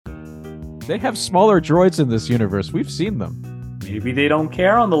They have smaller droids in this universe. We've seen them. Maybe they don't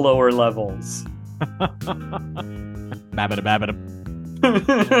care on the lower levels. Babbida babbida.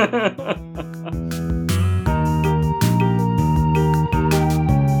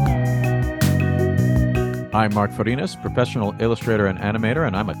 I'm Mark Farinas, professional illustrator and animator,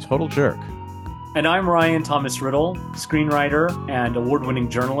 and I'm a total jerk. And I'm Ryan Thomas Riddle, screenwriter and award-winning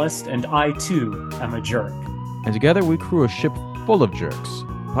journalist, and I, too, am a jerk. And together we crew a ship full of jerks,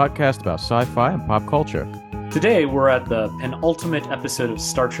 a podcast about sci-fi and pop culture. Today, we're at the penultimate episode of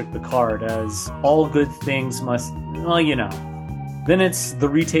Star Trek PICARD, as all good things must, well, you know. Then it's the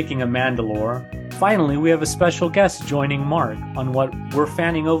retaking of Mandalore. Finally, we have a special guest joining Mark on what we're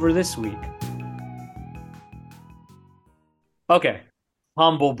fanning over this week. Okay,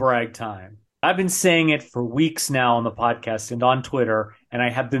 humble brag time. I've been saying it for weeks now on the podcast and on Twitter, and I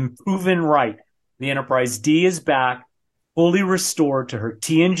have been proven right. The Enterprise D is back, fully restored to her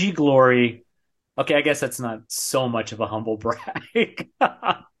TNG glory. Okay, I guess that's not so much of a humble brag.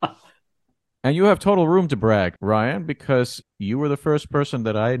 And you have total room to brag, Ryan, because you were the first person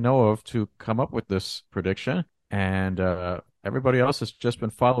that I know of to come up with this prediction, and everybody else has just been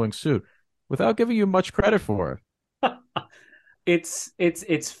following suit without giving you much credit for it.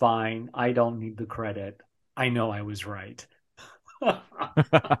 It's fine. I don't need the credit. I know I was right.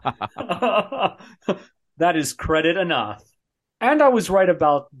 That is credit enough. And I was right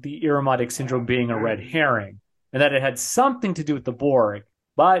about the Irumodic syndrome being a red herring, and that it had something to do with the Borg.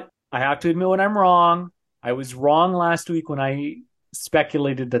 But I have to admit when I'm wrong. I was wrong last week when I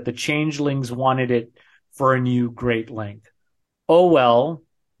speculated that the changelings wanted it for a new Great Link. Oh well,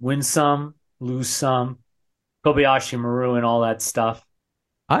 win some, lose some. Kobayashi Maru and all that stuff.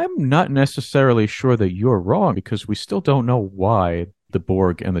 I'm not necessarily sure that you're wrong because we still don't know why the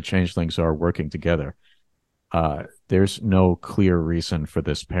Borg and the Changelings are working together. There's no clear reason for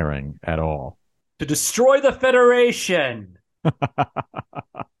this pairing at all. To destroy the Federation!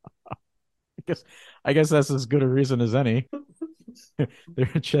 I guess that's as good a reason as any. They're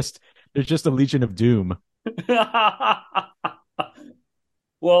just a Legion of Doom.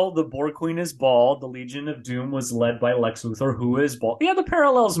 Well, the Borg Queen is bald. The Legion of Doom was led by Lex Luthor, who is bald. Yeah, the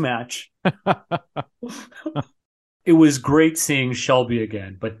parallels match. It was great seeing Shelby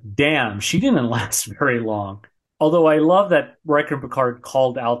again, but damn, she didn't last very long. Although I love that Riker and Picard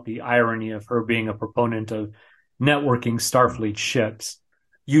called out the irony of her being a proponent of networking Starfleet ships.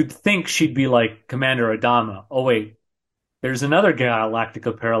 You'd think she'd be like Commander Adama. Oh, wait, there's another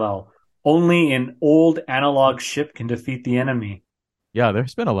Galactica parallel. Only an old analog ship can defeat the enemy. Yeah,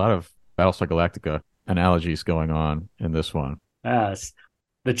 there's been a lot of Battlestar Galactica analogies going on in this one. Yes.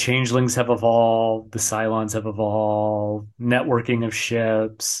 The changelings have evolved. The Cylons have evolved. Networking of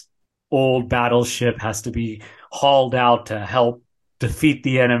ships. Old battleship has to be hauled out to help defeat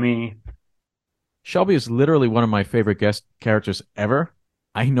the enemy. Shelby is literally one of my favorite guest characters ever.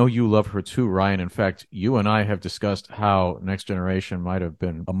 I know you love her too, Ryan. In fact, you and I have discussed how Next Generation might have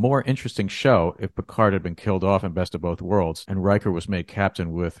been a more interesting show if Picard had been killed off in Best of Both Worlds and Riker was made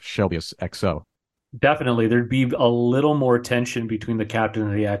captain with Shelby as XO. Definitely. There'd be a little more tension between the captain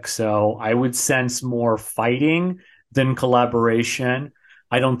and the XO. I would sense more fighting than collaboration.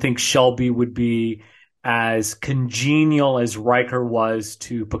 I don't think Shelby would be as congenial as Riker was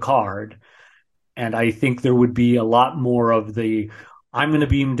to Picard. And I think there would be a lot more of the I'm going to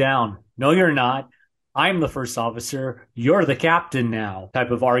beam down. No, you're not. I'm the first officer. You're the captain now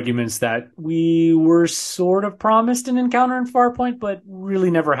type of arguments that we were sort of promised in Encounter in Farpoint, but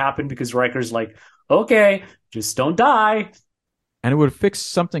really never happened because Riker's like, okay, just don't die. And it would fix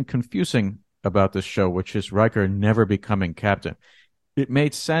something confusing about this show, which is Riker never becoming captain. It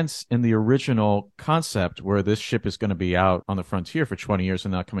made sense in the original concept where this ship is going to be out on the frontier for 20 years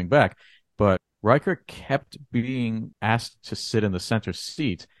and not coming back. But Riker kept being asked to sit in the center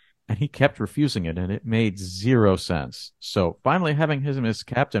seat, and he kept refusing it, and it made zero sense. So finally having him as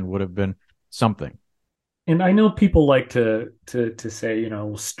captain would have been something. And I know people like to say, you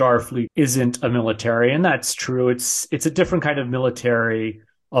know, Starfleet isn't a military, and that's true. It's a different kind of military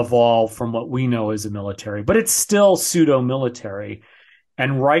evolved from what we know as a military, but it's still pseudo-military.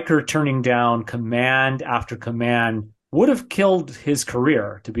 And Riker turning down command after command would have killed his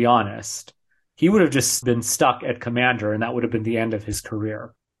career, to be honest. He would have just been stuck at commander, and that would have been the end of his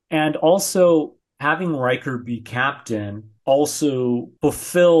career. And also, having Riker be captain also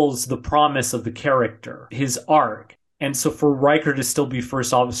fulfills the promise of the character, his arc. And so for Riker to still be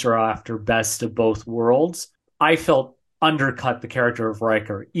first officer after Best of Both Worlds, I felt undercut the character of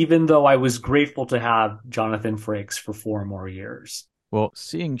Riker, even though I was grateful to have Jonathan Frakes for 4 more years. Well,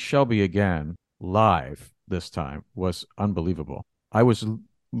 seeing Shelby again live this time was unbelievable. I was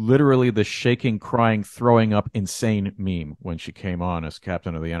literally the shaking, crying, throwing up, insane meme when she came on as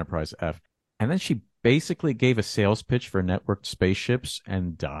captain of the Enterprise F. And then she basically gave a sales pitch for networked spaceships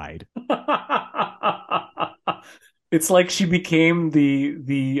and died. It's like she became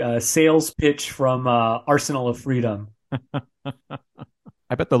the sales pitch from Arsenal of Freedom.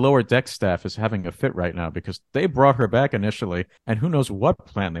 I bet the lower deck staff is having a fit right now because they brought her back initially, and who knows what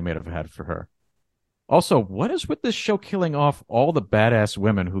plan they may have had for her. Also, what is with this show killing off all the badass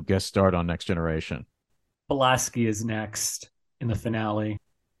women who guest starred on Next Generation? Pulaski is next in the finale.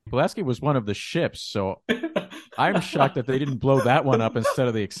 Pulaski was one of the ships, so I'm shocked that they didn't blow that one up instead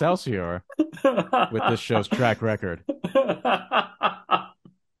of the Excelsior with this show's track record.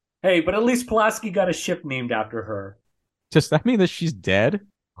 Hey, but at least Pulaski got a ship named after her. Does that mean that she's dead?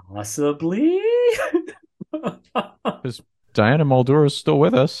 Possibly. Because Diana Muldaur is still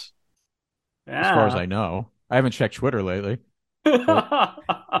with us, as far as Yeah. I know. I haven't checked Twitter lately.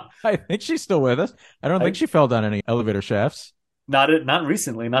 I think she's still with us. I don't think she fell down any elevator shafts. Not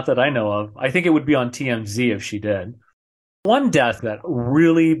recently, not that I know of. I think it would be on TMZ if she did. One death that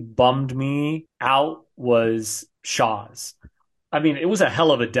really bummed me out was Shaw's. I mean, it was a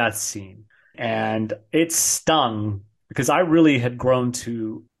hell of a death scene, and it stung because I really had grown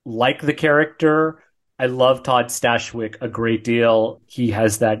to like the character. I love Todd Stashwick a great deal. He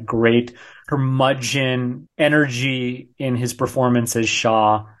has that great curmudgeon energy in his performance as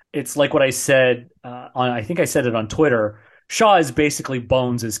Shaw. It's like what I said I think I said it on Twitter. Shaw is basically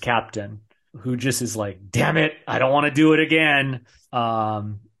Bones as captain, who just is like, damn it, I don't want to do it again.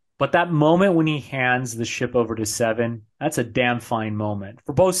 But that moment when he hands the ship over to Seven, that's a damn fine moment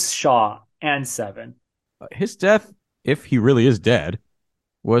for both Shaw and Seven. His death, if he really is dead,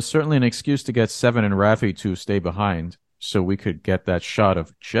 was certainly an excuse to get Seven and Raffi to stay behind so we could get that shot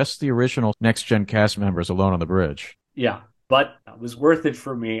of just the original Next Gen cast members alone on the bridge. Yeah, but that was worth it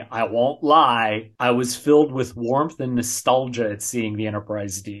for me. I won't lie. I was filled with warmth and nostalgia at seeing the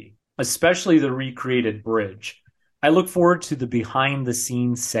Enterprise D, especially the recreated bridge. I look forward to the behind the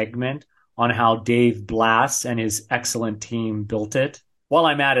scenes segment on how Dave Blass and his excellent team built it. While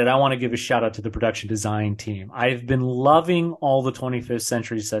I'm at it, I want to give a shout out to the production design team. I've been loving all the 25th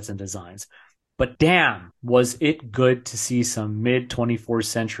century sets and designs, but damn, was it good to see some mid 24th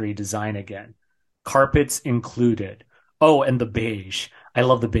century design again. Carpets included. Oh, and the beige. I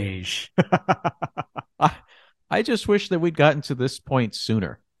love the beige. I just wish that we'd gotten to this point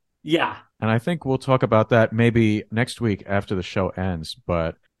sooner. Yeah. And I think we'll talk about that maybe next week after the show ends.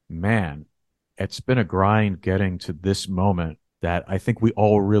 But man, it's been a grind getting to this moment that I think we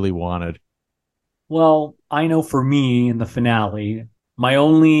all really wanted. Well, I know for me in the finale, my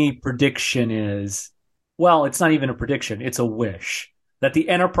only prediction is, well, it's not even a prediction, it's a wish that the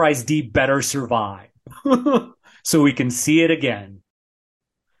Enterprise D better survive so we can see it again.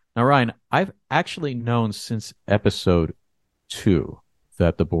 Now, Ryan, I've actually known since episode 2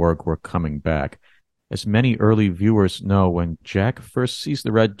 that the Borg were coming back. As many early viewers know, when Jack first sees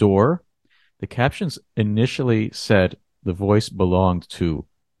the red door, the captions initially said the voice belonged to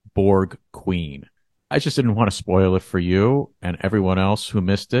Borg Queen. I just didn't want to spoil it for you and everyone else who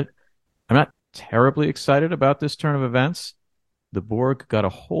missed it. I'm not terribly excited about this turn of events. The Borg got a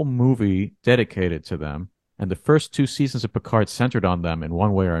whole movie dedicated to them, and the first 2 seasons of Picard centered on them in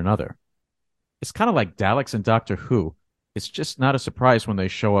one way or another. It's kind of like Daleks and Doctor Who. It's just not a surprise when they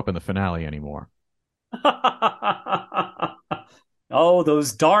show up in the finale anymore. Oh,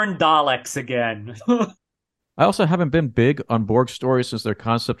 those darn Daleks again. I also haven't been big on Borg stories since their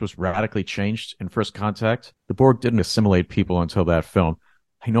concept was radically changed in First Contact. The Borg didn't assimilate people until that film.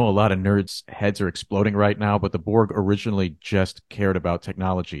 I know a lot of nerds' heads are exploding right now, but the Borg originally just cared about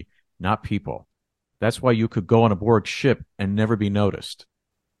technology, not people. That's why you could go on a Borg ship and never be noticed.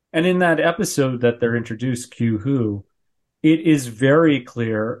 And in that episode that they're introduced, Q Who, it is very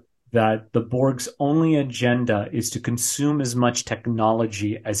clear that the Borg's only agenda is to consume as much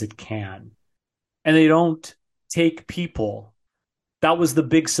technology as it can. And they don't take people. That was the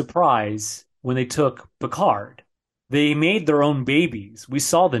big surprise when they took Picard. They made their own babies. We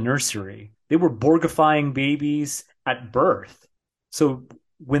saw the nursery. They were Borgifying babies at birth. So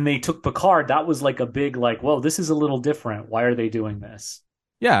when they took Picard, that was like a big, like, whoa, this is a little different. Why are they doing this?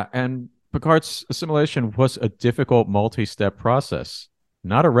 Yeah, and Picard's assimilation was a difficult multi-step process,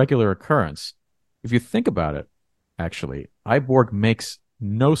 not a regular occurrence. If you think about it, actually, Iborg makes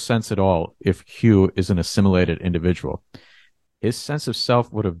no sense at all if Hugh is an assimilated individual. His sense of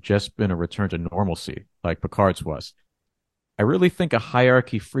self would have just been a return to normalcy, like Picard's was. I really think a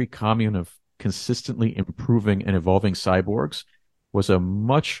hierarchy-free commune of consistently improving and evolving cyborgs was a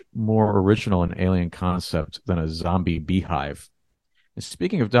much more original and alien concept than a zombie beehive. And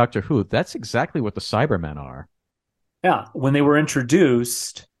speaking of Doctor Who, that's exactly what the Cybermen are. Yeah, when they were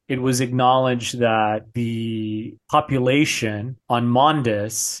introduced, it was acknowledged that the population on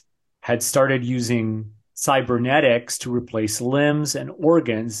Mondus had started using cybernetics to replace limbs and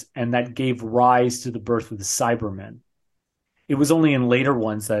organs, and that gave rise to the birth of the Cybermen. It was only in later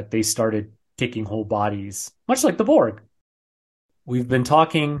ones that they started taking whole bodies, much like the Borg. We've been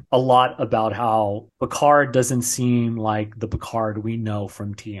talking a lot about how Picard doesn't seem like the Picard we know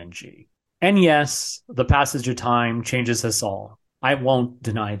from TNG. And yes, the passage of time changes us all. I won't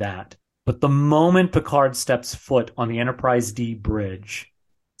deny that. But the moment Picard steps foot on the Enterprise D bridge,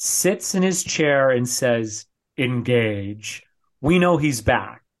 sits in his chair and says, engage, we know he's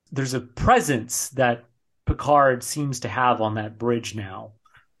back. There's a presence that Picard seems to have on that bridge now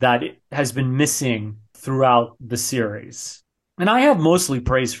that has been missing throughout the series. And I have mostly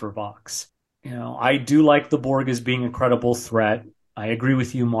praise for Vox. I do like the Borg as being a credible threat. I agree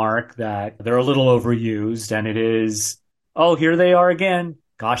with you, Mark, that they're a little overused, and it is, oh, here they are again.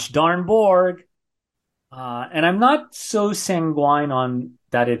 Gosh darn Borg. And I'm not so sanguine on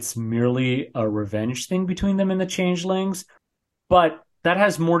that it's merely a revenge thing between them and the Changelings, but that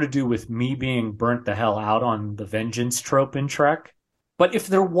has more to do with me being burnt the hell out on the vengeance trope in Trek. But if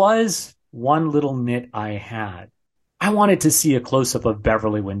there was one little nit I had, I wanted to see a close-up of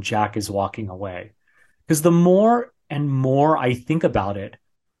Beverly when Jack is walking away. Because the more and more I think about it,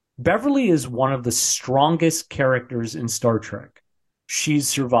 Beverly is one of the strongest characters in Star Trek. She's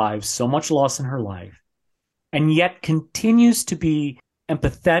survived so much loss in her life, and yet continues to be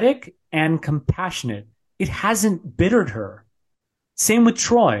empathetic and compassionate. It hasn't bittered her. Same with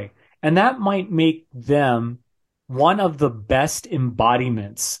Troy, and that might make them one of the best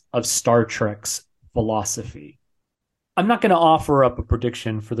embodiments of Star Trek's philosophy. I'm not going to offer up a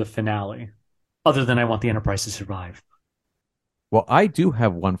prediction for the finale, other than I want the Enterprise to survive. Well, I do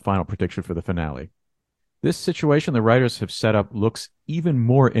have one final prediction for the finale. This situation the writers have set up looks even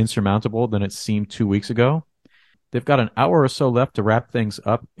more insurmountable than it seemed 2 weeks ago. They've got an hour or so left to wrap things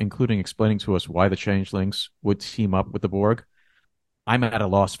up, including explaining to us why the Changelings would team up with the Borg. I'm at a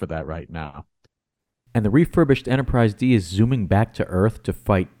loss for that right now. And the refurbished Enterprise D is zooming back to Earth to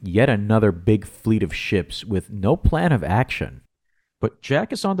fight yet another big fleet of ships with no plan of action. But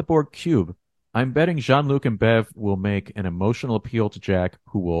Jack is on the Borg cube. I'm betting Jean-Luc and Bev will make an emotional appeal to Jack,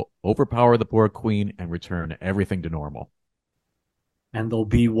 who will overpower the Borg Queen and return everything to normal. And there'll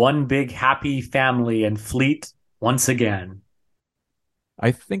be one big happy family and fleet once again.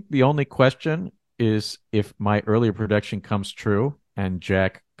 I think the only question is if my earlier prediction comes true and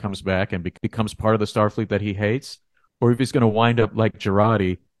Jack comes back and becomes part of the Starfleet that he hates, or if he's going to wind up like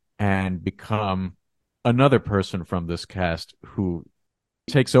Girardi and become another person from this cast who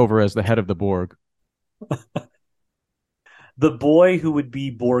takes over as the head of the Borg. The boy who would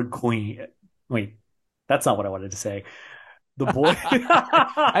be Borg Queen. Wait, that's not what I wanted to say. The boy.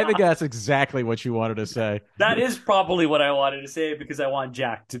 I think that's exactly what you wanted to say. That is probably what I wanted to say because I want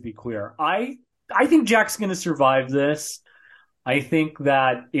Jack to be queer. I think Jack's going to survive this. I think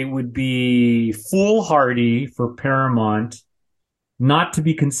that it would be foolhardy for Paramount not to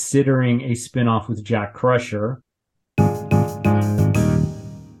be considering a spinoff with Jack Crusher.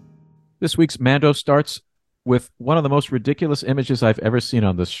 This week's Mando starts with one of the most ridiculous images I've ever seen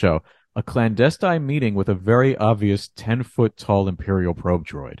on this show. A clandestine meeting with a very obvious 10-foot tall Imperial probe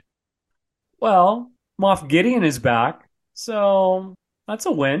droid. Well, Moff Gideon is back, so that's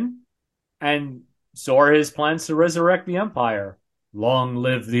a win. And so are his plans to resurrect the Empire. Long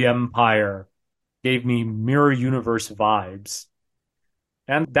live the Empire. Gave me Mirror Universe vibes.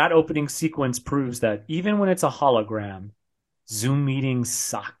 And that opening sequence proves that even when it's a hologram, Zoom meetings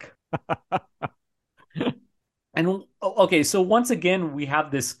suck. And okay, so once again, we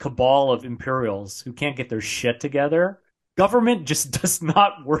have this cabal of Imperials who can't get their shit together. Government just does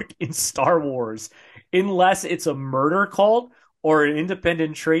not work in Star Wars unless it's a murder cult or an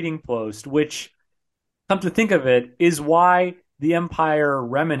independent trading post, which, come to think of it, is why the Empire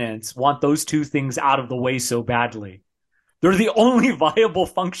remnants want those two things out of the way so badly. They're the only viable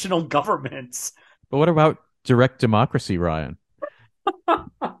functional governments. But what about direct democracy, Ryan?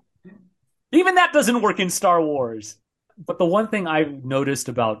 Even that doesn't work in Star Wars. But the one thing I've noticed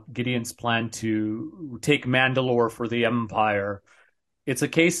about Gideon's plan to take Mandalore for the Empire, it's a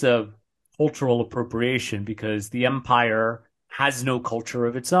case of cultural appropriation because the Empire has no culture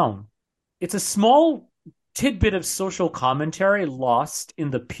of its own. It's a small tidbit of social commentary lost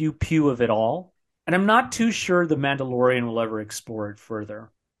in the pew-pew of it all, and I'm not too sure the Mandalorian will ever explore it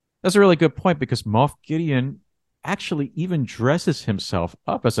further. That's a really good point because Moff Gideon actually even dresses himself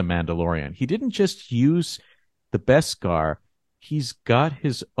up as a Mandalorian. He didn't just use the Beskar. he's got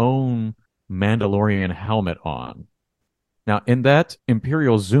his own Mandalorian helmet on. Now, in that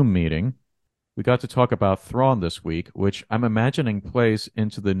Imperial Zoom meeting, we got to talk about Thrawn this week, which I'm imagining plays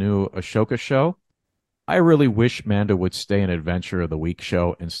into the new Ashoka show. I really wish Mando would stay an Adventure of the Week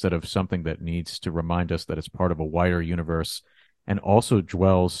show instead of something that needs to remind us that it's part of a wider universe and also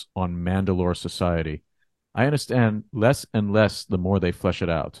dwells on Mandalore society. I understand less and less the more they flesh it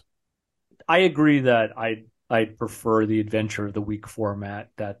out. I agree that I prefer the Adventure of the Week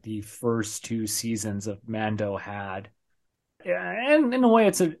format that the first two seasons of Mando had. And in a way,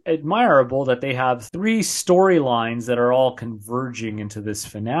 it's admirable that they have three storylines that are all converging into this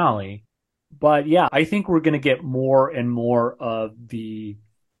finale. But yeah, I think we're going to get more and more of the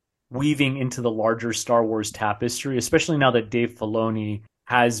weaving into the larger Star Wars tapestry, especially now that Dave Filoni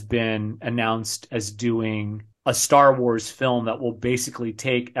has been announced as doing a Star Wars film that will basically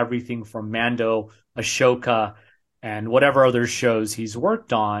take everything from Mando, Ashoka, and whatever other shows he's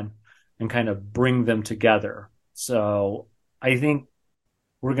worked on and kind of bring them together. So I think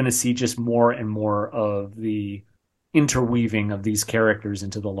we're going to see just more and more of the interweaving of these characters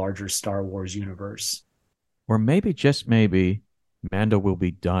into the larger Star Wars universe. Or maybe, just maybe, Mando will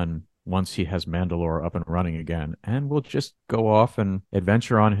be done once he has Mandalore up and running again, and will just go off and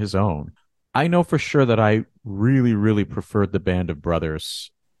adventure on his own. I know for sure that I really, really preferred the Band of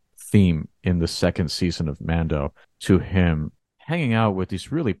Brothers theme in the second season of Mando to him hanging out with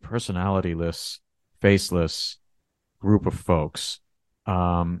these really personalityless, faceless group of folks.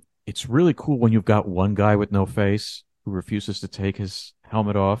 It's really cool when you've got one guy with no face who refuses to take his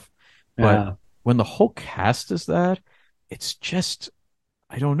helmet off. But Yeah. when the whole cast is that, it's just,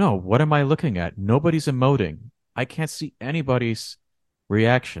 I don't know. What am I looking at? Nobody's emoting. I can't see anybody's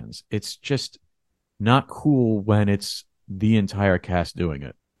reactions. It's just not cool when it's the entire cast doing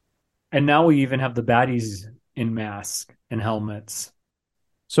it. And now we even have the baddies in masks and helmets.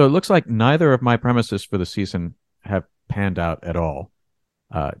 So it looks like neither of my premises for the season have panned out at all.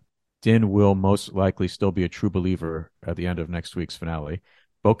 Uh, Din will most likely still be a true believer at the end of next week's finale.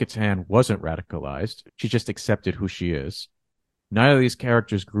 Bo-Katan wasn't radicalized. She just accepted who she is. Neither of these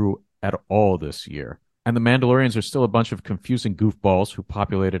characters grew at all this year. And the Mandalorians are still a bunch of confusing goofballs who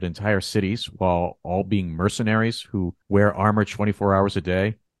populated entire cities while all being mercenaries who wear armor 24 hours a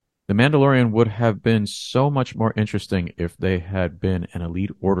day. The Mandalorian would have been so much more interesting if they had been an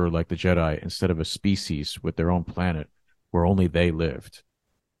elite order like the Jedi instead of a species with their own planet where only they lived.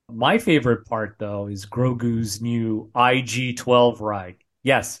 My favorite part, though, is Grogu's new IG-12 ride.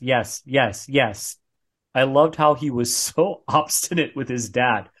 Yes, yes, yes, yes. I loved how he was so obstinate with his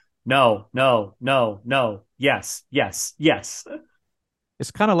dad. No, no, no, no. Yes, yes, yes.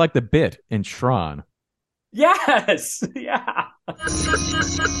 It's kind of like the bit in Tron. Yes, yeah.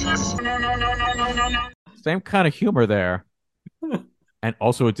 Same kind of humor there. And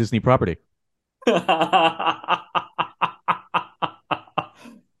also a Disney property.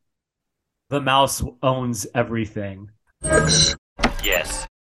 The mouse owns everything. Yes.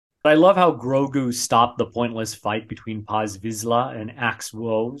 I love how Grogu stopped the pointless fight between Paz Vizsla and Axe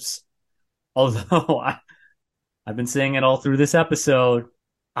Woes. Although I've been saying it all through this episode,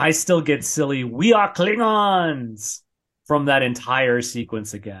 I still get silly "We are Klingons" from that entire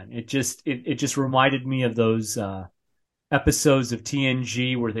sequence again. It just reminded me of those episodes of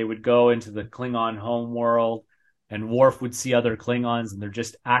TNG where they would go into the Klingon homeworld and Worf would see other Klingons and they're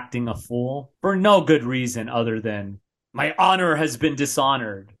just acting a fool for no good reason other than my honor has been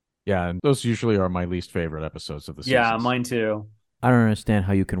dishonored. Yeah, and those usually are my least favorite episodes of the season. Yeah, mine too. I don't understand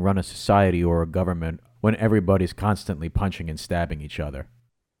how you can run a society or a government when everybody's constantly punching and stabbing each other.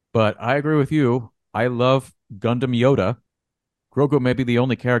 But I agree with you. I love Gundam Yoda. Grogu may be the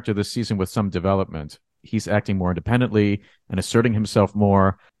only character this season with some development. He's acting more independently and asserting himself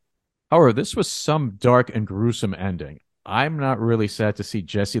more. However, this was some dark and gruesome ending. I'm not really sad to see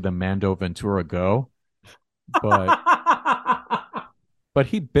Jesse the Mando Ventura go, but but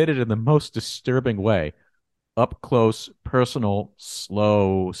he bit it in the most disturbing way. Up close, personal,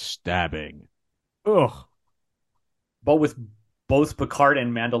 slow stabbing. Ugh. But with both Picard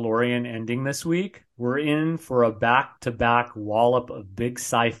and Mandalorian ending this week, we're in for a back-to-back wallop of big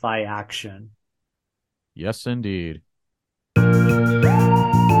sci-fi action. Yes, indeed.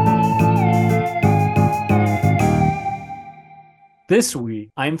 This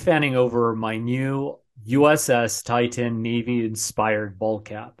week, I'm fanning over my new USS Titan Navy-inspired bulk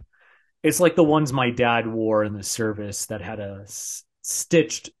cap. It's like the ones my dad wore in the service that had a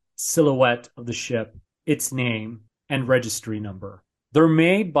stitched silhouette of the ship, its name, and registry number. They're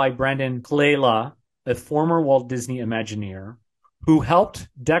made by Brandon Klela, a former Walt Disney Imagineer, who helped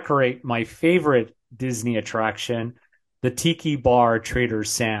decorate my favorite Disney attraction, the tiki bar Trader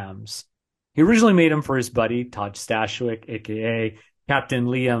Sam's. He originally made them for his buddy, Todd Stashwick, aka Captain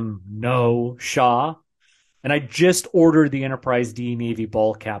Liam No Shaw. And I just ordered the Enterprise D Navy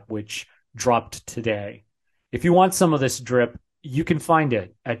ball cap, which dropped today. If you want some of this drip, you can find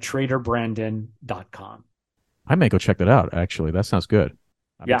it at traderbrandon.com. I may go check that out, actually. That sounds good.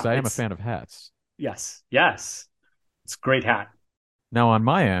 Yeah, Because I am a fan of hats. Yes. It's a great hat. Now, on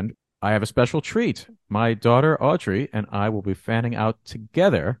my end, I have a special treat. My daughter, Audrey, and I will be fanning out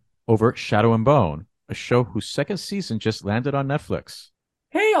together over Shadow and Bone, a show whose second season just landed on Netflix.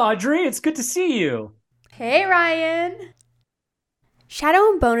 Hey, Audrey, it's good to see you. Hey, Ryan. Shadow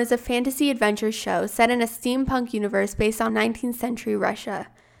and Bone is a fantasy adventure show set in a steampunk universe based on 19th century Russia.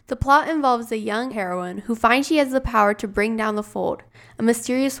 The plot involves a young heroine who finds she has the power to bring down the fold, a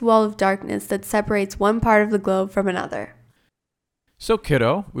mysterious wall of darkness that separates one part of the globe from another. So,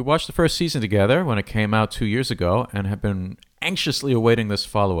 kiddo, we watched the first season together when it came out 2 years ago and have been anxiously awaiting this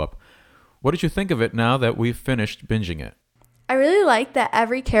follow-up. What did you think of it now that we've finished binging it? I really like that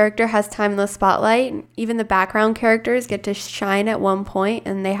every character has time in the spotlight. Even the background characters get to shine at one point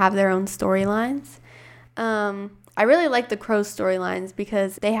and they have their own storylines. I really like the Crow storylines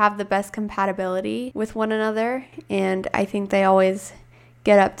because they have the best compatibility with one another, and I think they always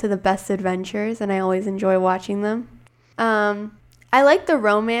get up to the best adventures, and I always enjoy watching them. I like the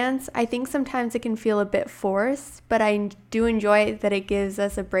romance. I think sometimes it can feel a bit forced, but I do enjoy that it gives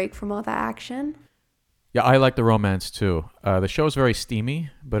us a break from all the action. Yeah, I like the romance too. The show is very steamy,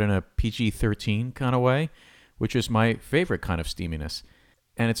 but in a PG-13 kind of way, which is my favorite kind of steaminess.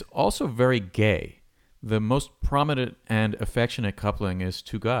 And it's also very gay. The most prominent and affectionate coupling is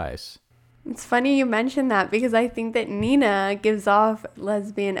two guys. It's funny you mentioned that because I think that Nina gives off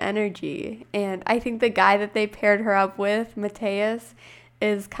lesbian energy. And I think the guy that they paired her up with, Mateus,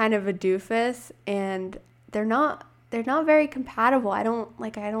 is kind of a doofus. And they're not very compatible. I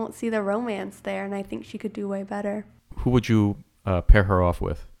don't see the romance there. And I think she could do way better. Who would you pair her off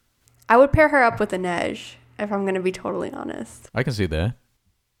with? I would pair her up with Inej, if I'm going to be totally honest. I can see that.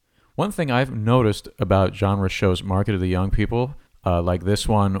 One thing I've noticed about genre shows marketed to young people, like this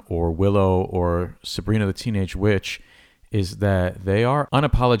one or Willow or Sabrina the Teenage Witch, is that they are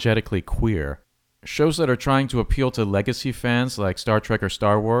unapologetically queer. Shows that are trying to appeal to legacy fans like Star Trek or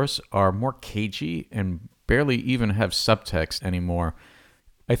Star Wars are more cagey and barely even have subtext anymore.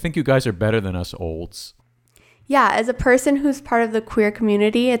 I think you guys are better than us olds. Yeah, as a person who's part of the queer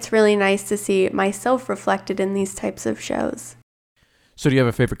community, it's really nice to see myself reflected in these types of shows. So do you have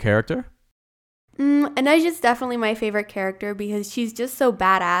a favorite character? Inej is definitely my favorite character because she's just so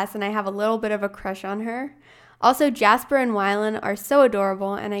badass and I have a little bit of a crush on her. Also, Jasper and Wylan are so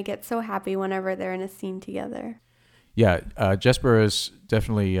adorable and I get so happy whenever they're in a scene together. Yeah, Jasper is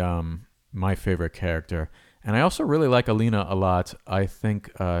definitely my favorite character. And I also really like Alina a lot. I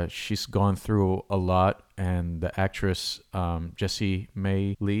think she's gone through a lot, and the actress Jessie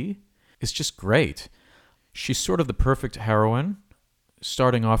May Lee is just great. She's sort of the perfect heroine,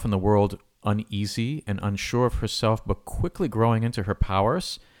 starting off in the world uneasy and unsure of herself, but quickly growing into her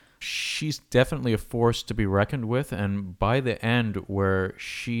powers. She's definitely a force to be reckoned with, and by the end, where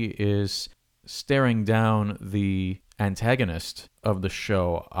she is staring down the antagonist of the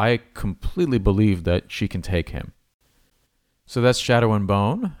show, I completely believe that she can take him. So that's Shadow and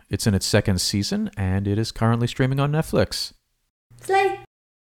Bone. It's in its second season, and it is currently streaming on Netflix. Slay!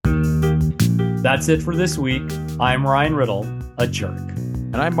 That's it for this week. I'm Ryan Riddle, a jerk.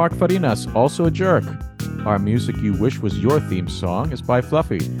 And I'm Mark Farinas, also a jerk. Our Music You Wish Was Your Theme Song is by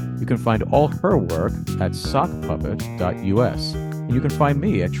Fluffy. You can find all her work at sockpuppet.us. And you can find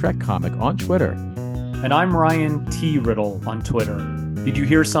me at Trek Comic on Twitter. And I'm Ryan T. Riddle on Twitter. Did you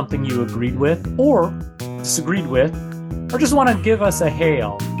hear something you agreed with or disagreed with, or just want to give us a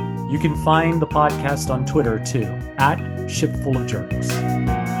hail? You can find the podcast on Twitter too, at ShipFullOfJerks.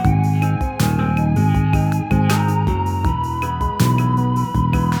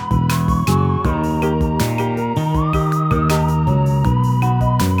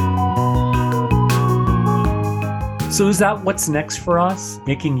 So is that what's next for us?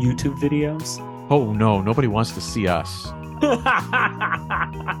 Making YouTube videos? Oh no, nobody wants to see us.